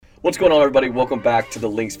What's going on, everybody? Welcome back to the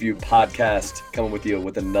Links View podcast. Coming with you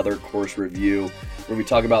with another course review where we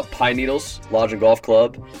talk about Pine Needles Lodge and Golf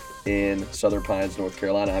Club in Southern Pines, North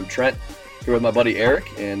Carolina. I'm Trent, here with my buddy Eric,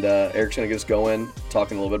 and Eric's going to get us going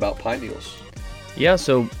talking a little bit about Pine Needles. Yeah,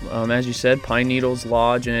 so as you said, Pine Needles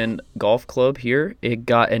Lodge and Golf Club here. It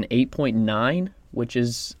got an 8.9, which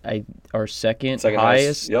is our second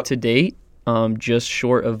highest to date, just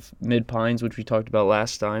short of Mid Pines, which we talked about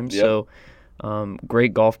last time. Yep. So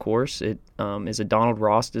great golf course. It is a Donald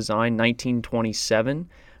Ross design, 1927.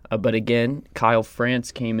 But again, Kyle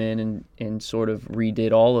France came in and sort of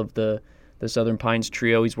redid all of the Southern Pines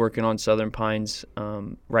trio. He's working on Southern Pines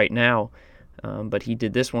right now. But he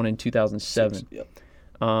did this one in 2007. Yep.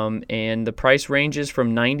 And the price ranges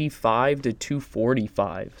from $95 to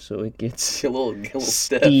 $245, so it gets a little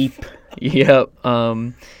steep. Stiff. Yep.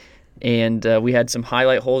 And we had some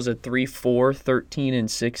highlight holes at 3, 4, 13,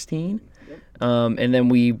 and 16. And then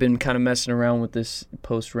we've been kind of messing around with this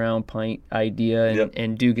post-round pint idea,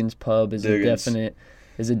 and Dugan's Pub is a definite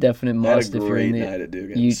must. I had a great night at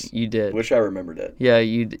Dugan's. You did. Wish I remembered it. Yeah,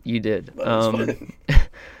 you did. But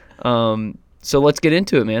it's fun. So let's get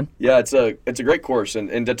into it, man. Yeah, it's a great course,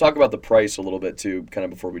 and to talk about the price a little bit too, kind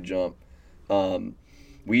of before we jump.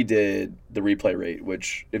 We did the replay rate,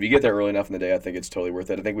 which if you get there early enough in the day, I think it's totally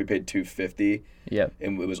worth it. I think we paid $250. Yeah.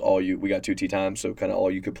 And it was we got 2 tee times, so kind of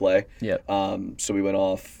all you could play. Yeah. So we went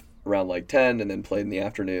off around like 10 and then played in the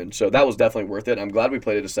afternoon. So that was definitely worth it. I'm glad we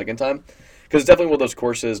played it a second time because it's definitely one of those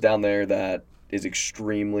courses down there that is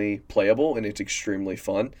extremely playable and it's extremely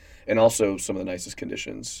fun, and also some of the nicest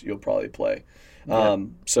conditions you'll probably play. Yeah.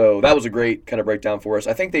 So that was a great kind of breakdown for us.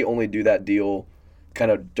 I think they only do that deal kind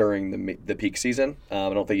of during the peak season. I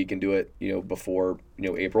don't think you can do it, before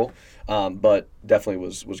April. But definitely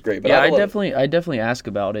was great. But yeah, I definitely ask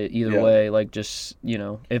about it either way. Like just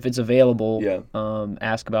if it's available,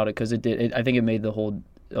 ask about it because I think it made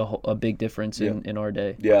a big difference in our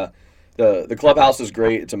day. Yeah, the clubhouse is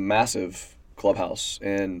great. It's a massive clubhouse,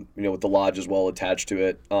 and with the lodge as well attached to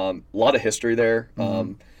it. A lot of history there.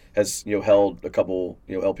 Has held a couple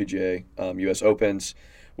LPGA U.S. Opens,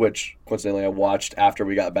 which coincidentally I watched after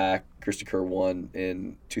we got back. Christy Kerr won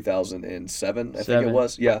in 2007, I think it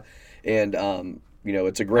was. Yeah, and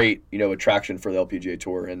it's a great attraction for the LPGA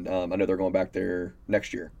Tour, and I know they're going back there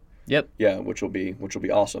next year. Yep. Yeah, which will be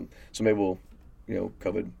awesome. So maybe we'll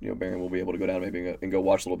COVID Baron will be able to go down maybe and go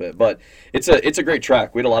watch a little bit. But it's a great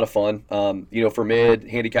track. We had a lot of fun. For mid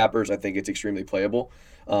handicappers, I think it's extremely playable.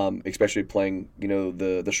 Especially playing,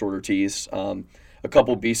 the shorter tees. A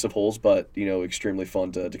couple beasts of holes, but, extremely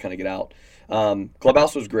fun to kind of get out.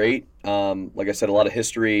 Clubhouse was great. Like I said, a lot of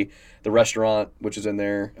history. The restaurant, which is in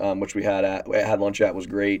there, which we had lunch at, was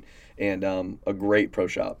great. And a great pro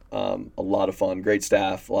shop. A lot of fun. Great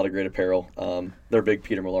staff. A lot of great apparel. They're big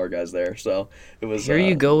Peter Millar guys there. So it was. Here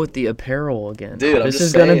you go with the apparel again. Dude, this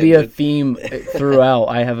is going to be a theme throughout,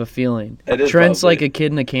 I have a feeling. Trent's like a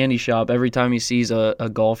kid in a candy shop every time he sees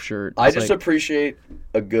a golf shirt. I just appreciate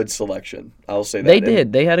a good selection. I'll say that. They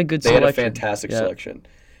did. They had a good selection. They had a fantastic selection.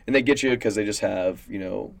 And they get you because they just have,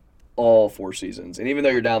 all 4 seasons. And even though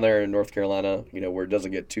you're down there in North Carolina, where it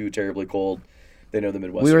doesn't get too terribly cold, they know the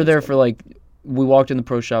Midwest. We were there for we walked in the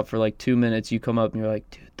pro shop for 2 minutes. You come up and you're like,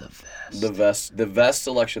 dude, the vest. The vest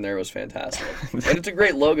selection there was fantastic. And it's a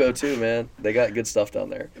great logo too, man. They got good stuff down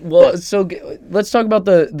there. Well, so let's talk about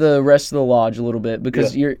the rest of the lodge a little bit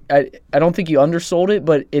because I don't think you undersold it,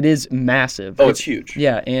 but it is massive. Oh, it's huge.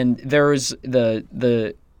 Yeah, and there's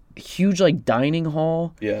the huge dining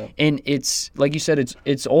hall. Yeah. And it's like you said,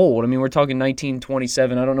 it's old. I mean, we're talking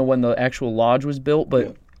 1927. I don't know when the actual lodge was built,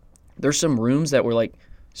 but there's some rooms that were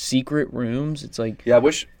secret rooms. It's I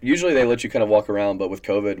wish usually they let you kind of walk around, but with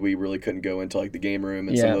COVID we really couldn't go into the game room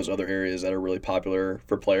and some of those other areas that are really popular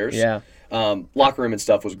for players. Locker room and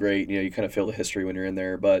stuff was great. You kind of feel the history when you're in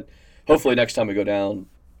there, but hopefully next time we go down,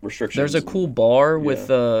 restrictions. There's a cool bar with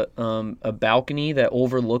a balcony that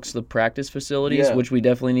overlooks the practice facilities, which we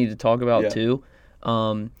definitely need to talk about too,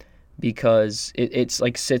 because it's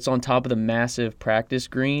sits on top of the massive practice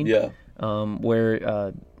green.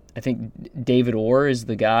 Where I think David Orr is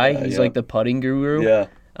the guy. He's the putting guru.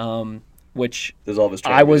 Which there's all of his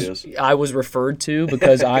I was referred to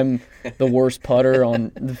because I'm the worst putter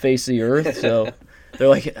on the face of the earth. So they're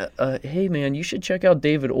like, hey man, you should check out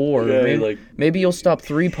David Orr. Maybe you'll stop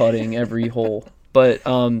 3-putting every hole. But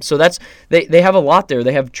so that's they have a lot there.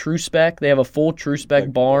 They have True Spec. They have a full True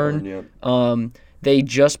Spec barn. They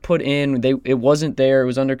just put in. It wasn't there. It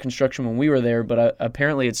was under construction when we were there, but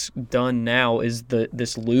apparently it's done now. Is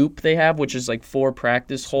this loop they have, which is 4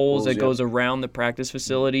 practice holes that goes around the practice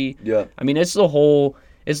facility. Yeah. I mean, it's the whole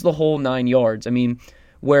 9 yards. I mean,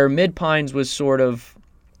 where Mid Pines was sort of,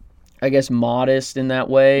 I guess, modest in that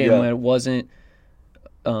way, and when it wasn't,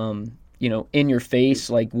 in your face,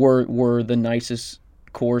 like we're the nicest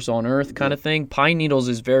course on earth kind of thing. Pine Needles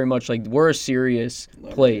is very much like we're a serious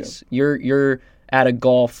place. You're at a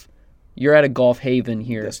golf haven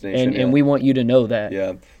here, and we want you to know that.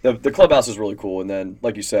 Yeah, the clubhouse is really cool, and then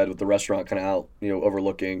like you said, with the restaurant kind of out,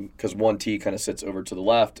 overlooking, because one tee kind of sits over to the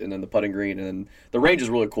left, and then the putting green, and then the range is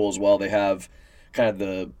really cool as well. They have kind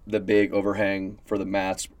of the big overhang for the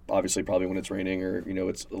mats, obviously probably when it's raining or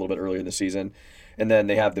it's a little bit earlier in the season. And then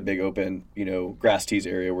they have the big open, grass tees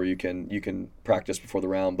area where you can practice before the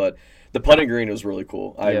round. But the putting green was really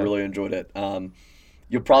cool. I really enjoyed it.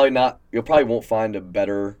 You'll probably won't find a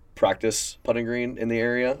better practice putting green in the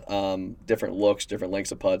area. Different looks, different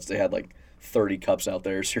lengths of putts. They had like 30 cups out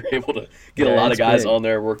there, so you're able to get a lot of guys on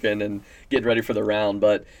there working and getting ready for the round.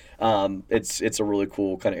 But it's a really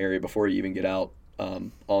cool kind of area before you even get out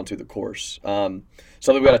onto the course. Something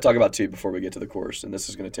we got to talk about too before we get to the course, and this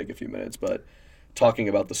is going to take a few minutes, but talking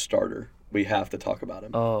about the starter, we have to talk about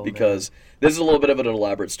him because this is a little bit of an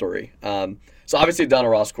elaborate story. So obviously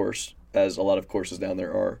Donald Ross course, as a lot of courses down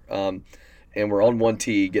there are, and we're on one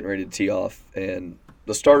tee getting ready to tee off, and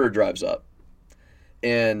the starter drives up,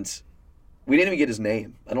 and we didn't even get his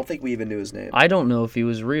name. I don't think we even knew his name. I don't know if he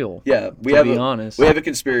was real. Yeah, to be honest, we have a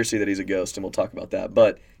conspiracy that he's a ghost, and we'll talk about that.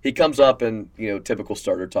 But he comes up and typical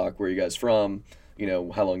starter talk. Where are you guys from?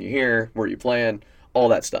 How long you here? Where are you playing? All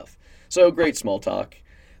that stuff. So great small talk.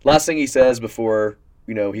 Last thing he says before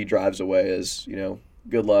he drives away is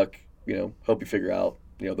good luck. Hope you figure out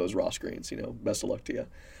those Ross greens. Best of luck to you.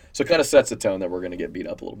 So it kind of sets the tone that we're going to get beat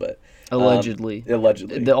up a little bit. Allegedly.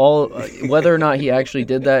 Whether or not he actually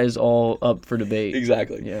did that is all up for debate.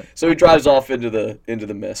 Exactly. Yeah. So he drives off into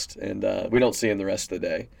the mist, and we don't see him the rest of the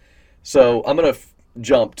day. So I'm going to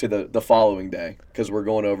jump to the following day because we're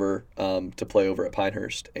going over to play over at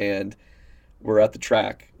Pinehurst, and we're at the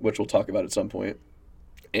track, which we'll talk about at some point,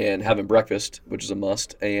 and having breakfast, which is a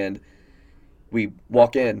must. And we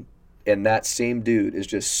walk in, and that same dude is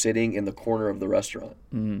just sitting in the corner of the restaurant.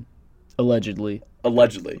 Mm-hmm. Allegedly.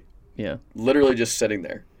 Yeah. Literally just sitting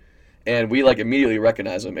there. And we immediately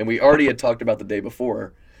recognize him. And we already had talked about the day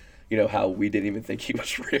before, how we didn't even think he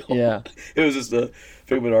was real. Yeah. It was just a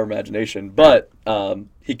figment of our imagination. But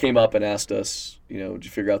he came up and asked us, did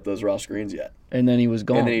you figure out those Ross greens yet? And then he was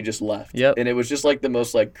gone. And then he just left. Yep. And it was just the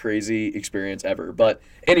most crazy experience ever. But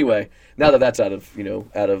anyway, now that that's out of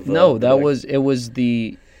it was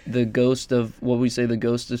the ghost of what we say, the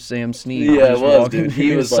ghost of Sam Snead. Yeah, it was, dude.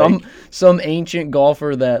 He was some ancient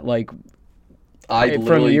golfer that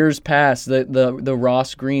from years past, the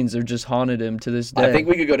Ross greens are just haunted him to this day. I think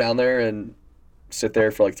we could go down there and sit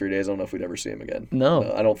there for 3 days. I don't know if we'd ever see him again.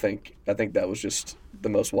 No. I don't think. I think that was just the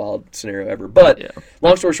most wild scenario ever. But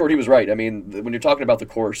long story short, he was right. I mean, when you're talking about the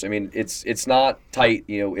course, I mean, it's not tight.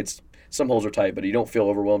 It's some holes are tight, but you don't feel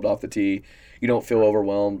overwhelmed off the tee. You don't feel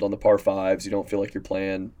overwhelmed on the par fives. You don't feel like you're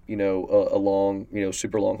playing, a long,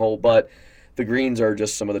 super long hole. But the greens are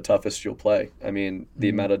just some of the toughest you'll play. I mean, the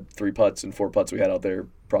amount of 3 putts and 4 putts we had out there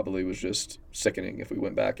probably was just sickening if we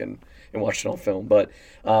went back and watched it on film. But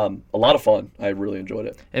a lot of fun. I really enjoyed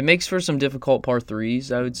it. It makes for some difficult par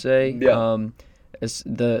threes, I would say. Yeah.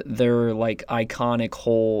 Their iconic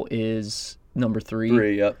hole is number 3.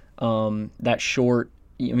 3, yep. That short.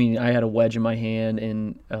 I mean, I had a wedge in my hand,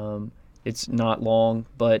 and it's not long,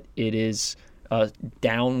 but it is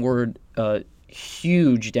downward.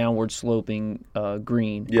 Huge downward sloping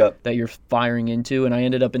green that you're firing into, and I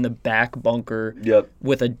ended up in the back bunker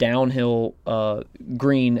with a downhill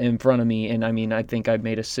green in front of me, and I mean I think I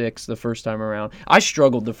made a 6 the first time around. I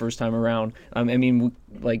struggled the first time around. I mean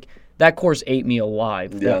that course ate me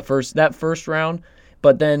alive that first round,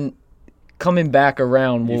 but then coming back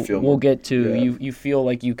around we'll get to you feel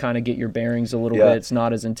like you kind of get your bearings a little bit. It's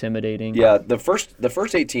not as intimidating. Yeah, the first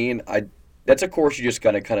 18 that's a course you just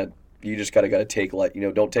gotta take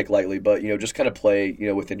don't take lightly, but just kind of play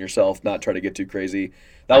within yourself, not try to get too crazy.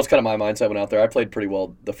 That was kind of my mindset when out there. I played pretty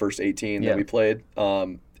well the first 18 that we played,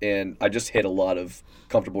 and I just hit a lot of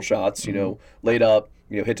comfortable shots. Laid up,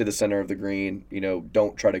 hit to the center of the green.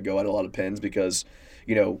 Don't try to go at a lot of pins because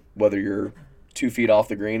whether you're 2 feet off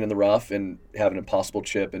the green in the rough and have an impossible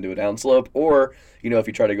chip into a downslope, or if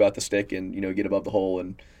you try to go at the stick and get above the hole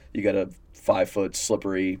and you got a 5-foot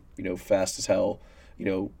slippery fast as hell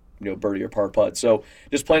birdie or par putt. So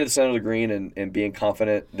just playing at the center of the green and being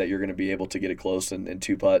confident that you're going to be able to get it close and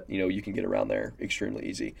 2-putt, you can get around there extremely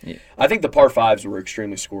easy. Yeah. I think the par fives were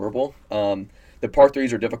extremely scoreable. The par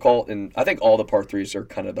threes are difficult, and I think all the par threes are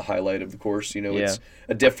kind of the highlight of the course. It's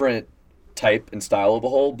a different type and style of a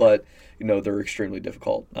hole, but they're extremely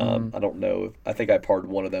difficult. I don't know. I think I parred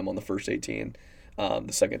one of them on the first 18.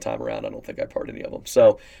 The second time around, I don't think I parred any of them.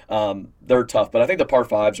 So they're tough. But I think the par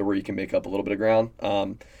fives are where you can make up a little bit of ground.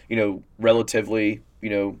 Relatively,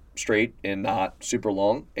 straight and not super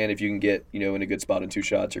long. And if you can get, in a good spot in 2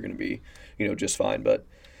 shots, you're going to be, just fine. But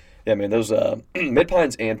yeah, man, those Mid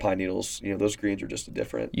Pines and Pine Needles, those greens are just a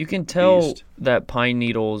different. You can tell beast. that Pine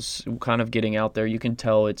Needles kind of getting out there. You can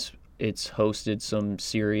tell it's hosted some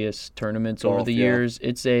serious tournaments over the years.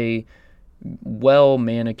 It's a well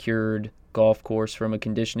manicured golf course from a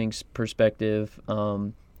conditioning perspective.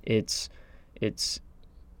 It's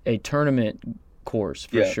a tournament course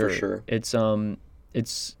for sure. For sure.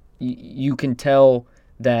 It's you can tell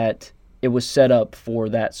that it was set up for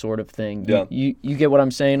that sort of thing. Yeah. You get what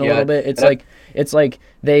I'm saying a little bit? It's like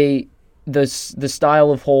the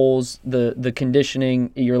style of holes, the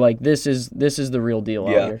conditioning, you're like, this is the real deal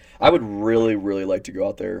out here. I would really, really like to go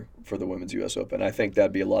out there for the Women's U.S. Open. I think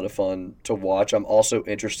that'd be a lot of fun to watch. I'm also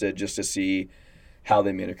interested just to see how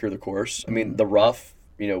they manicure the course. I mean, the rough,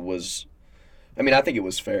 I think it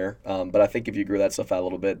was fair, but I think if you grew that stuff out a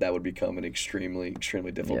little bit, that would become an extremely,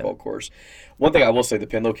 extremely difficult course. One thing I will say, the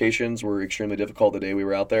pin locations were extremely difficult the day we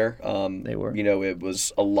were out there. They were. It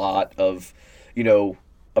was a lot of,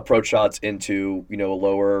 approach shots into, a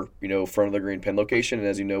lower, front of the green pin location. And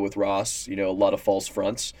as you know, with Ross, a lot of false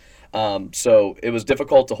fronts. So it was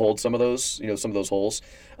difficult to hold some of those holes.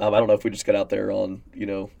 I don't know if we just got out there on,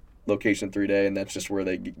 location 3 day and that's just where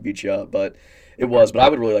they beat you up. But it was. But I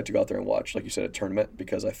would really like to go out there and watch, like you said, a tournament,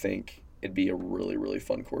 because I think it'd be a really, really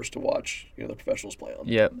fun course to watch, the professionals play on.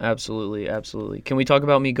 Yeah, absolutely, absolutely. Can we talk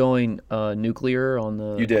about me going nuclear on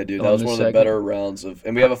the? You did, dude. That was one of the better rounds of,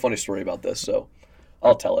 and we have a funny story about this, so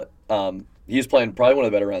I'll tell it. He was playing probably one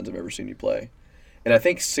of the better rounds I've ever seen you play. And I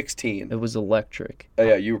think 16. It was electric. Oh,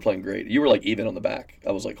 yeah, you were playing great. You were like even on the back.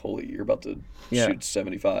 I was like, holy, you're about to shoot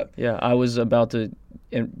 75. Yeah, I was about to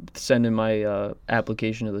send in my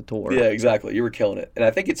application to the tour. Yeah, exactly. You were killing it. And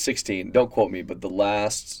I think it's 16. Don't quote me, but the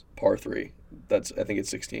last par 3, I think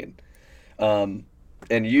it's 16. And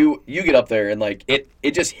you get up there and like it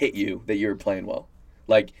just hit you that you were playing well.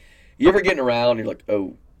 Like you ever getting around, you're like,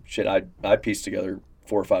 oh shit, I pieced together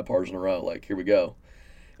 4 or 5 pars in a row. Like, here we go.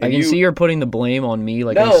 And I can see you're putting the blame on me.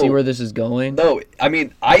 Like, I see where this is going. No, I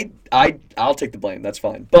mean, I'll take the blame. That's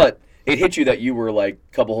fine. But it hit you that you were, like,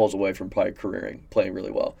 a couple holes away from probably careering, playing really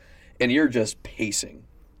well. And you're just pacing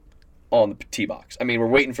on the tee box. I mean, we're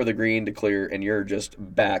waiting for the green to clear, and you're just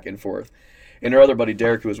back and forth. And our other buddy,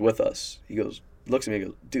 Derek, who was with us, looks at me and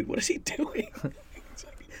goes, dude, what is he doing?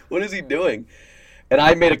 What is he doing? And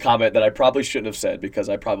I made a comment that I probably shouldn't have said because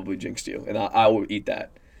I probably jinxed you, and I will eat that.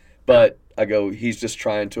 But I go, he's just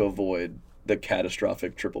trying to avoid the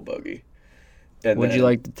catastrophic triple bogey. And would you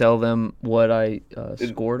like to tell them what I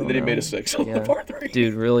scored? And then he made a 6 on the par 3.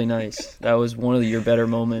 Dude, really nice. That was one of your better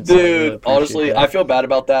moments. Dude, really honestly, that. I feel bad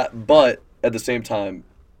about that, but at the same time,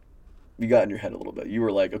 you got in your head a little bit. You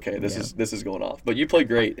were like, okay, this is going off. But you played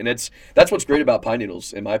great, and that's what's great about Pine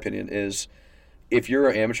Needles, in my opinion, is if you're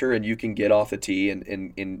an amateur and you can get off the tee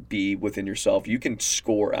and be within yourself, you can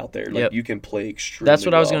score out there. Like you can play extremely That's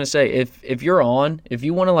what well. I was going to say. If you're on, if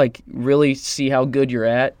you want to like really see how good you're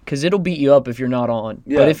at, because it'll beat you up if you're not on.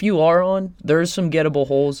 Yeah. But if you are on, there's some gettable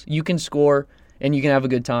holes. You can score and you can have a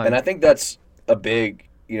good time. And I think that's a big,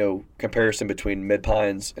 comparison between Mid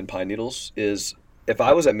Pines and Pine Needles is if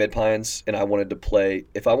I was at Mid Pines and I wanted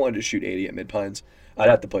to shoot 80 at Mid Pines, I'd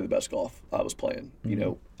have to play the best golf I was playing,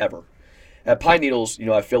 ever. At Pine Needles,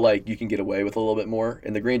 I feel like you can get away with a little bit more,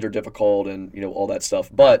 and the greens are difficult and, all that stuff.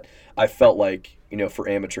 But I felt like, for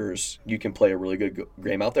amateurs, you can play a really good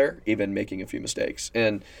game out there, even making a few mistakes.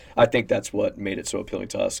 And I think that's what made it so appealing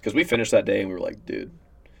to us, because we finished that day and we were like, dude,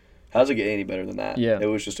 how does it get any better than that? Yeah. It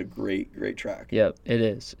was just a great, great track. Yeah, it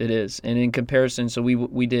is. It is. And in comparison, so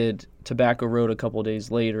we did Tobacco Road a couple of days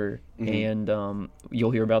later, and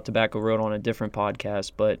you'll hear about Tobacco Road on a different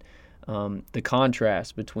podcast, but the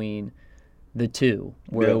contrast between the two,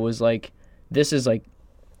 where it was like, this is like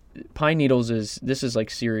Pine Needles this is like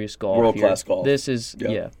serious golf, world class golf. This is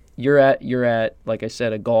you're at like I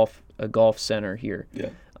said a golf center here.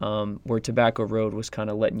 Where Tobacco Road was kind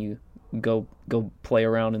of letting you go play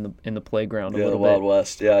around in the playground a little bit. Wild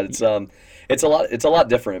West. Yeah, it's a lot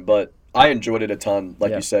different, but I enjoyed it a ton,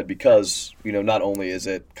 like you said, because not only is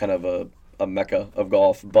it kind of a mecca of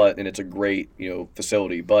golf, and it's a great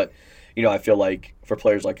facility, but I feel like for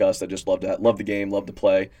players like us that just love the game, love to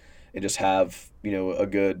play, and just have a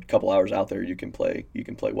good couple hours out there, you can play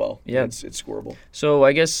well. Yeah, it's scoreable. So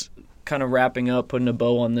I guess kind of wrapping up, putting a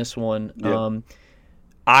bow on this one.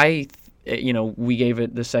 I we gave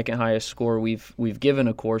it the second highest score we've given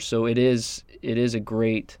a course, so it is a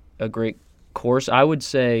great course. I would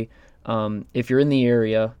say if you're in the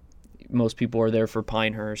area, most people are there for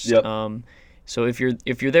Pinehurst. Yep. So if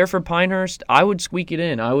you're there for Pinehurst, I would squeak it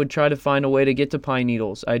in. I would try to find a way to get to Pine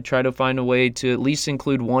Needles. I'd try to find a way to at least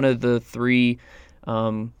include one of the 3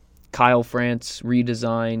 Kyle France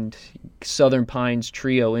redesigned Southern Pines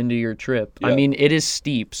trio into your trip. Yep. I mean, it is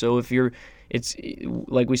steep. So it's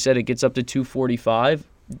like we said, it gets up to 245.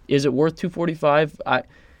 Is it worth 245?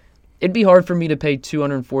 It'd be hard for me to pay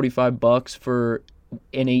 $245 for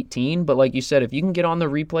an 18, but like you said, if you can get on the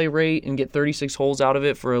replay rate and get 36 holes out of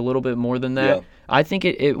it for a little bit more than that, yeah. I think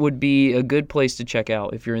it would be a good place to check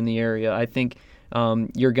out if you're in the area. I think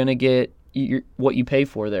you're going to get what you pay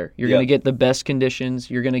for there. You're going to get the best conditions.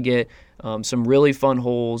 You're going to get some really fun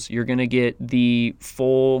holes. You're going to get the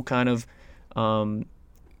full kind of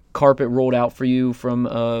carpet rolled out for you from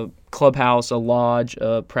a clubhouse, a lodge,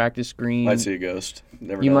 a practice green. Might see a ghost.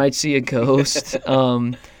 Never you know. might see a ghost.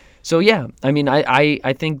 So yeah, I mean,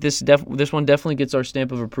 I think this one definitely gets our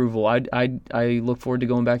stamp of approval. I look forward to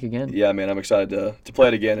going back again. Yeah, man, I'm excited to play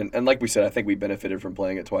it again. And like we said, I think we benefited from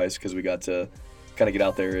playing it twice because we got to kind of get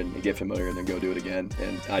out there and get familiar and then go do it again.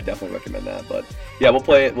 And I definitely recommend that. But yeah, we'll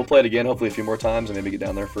play it again, hopefully a few more times, and maybe get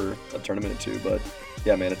down there for a tournament or 2. But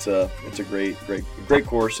yeah, man, it's a great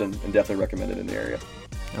course and definitely recommend it in the area.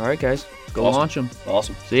 All right, guys, go awesome. launch them.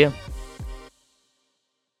 Awesome. See ya.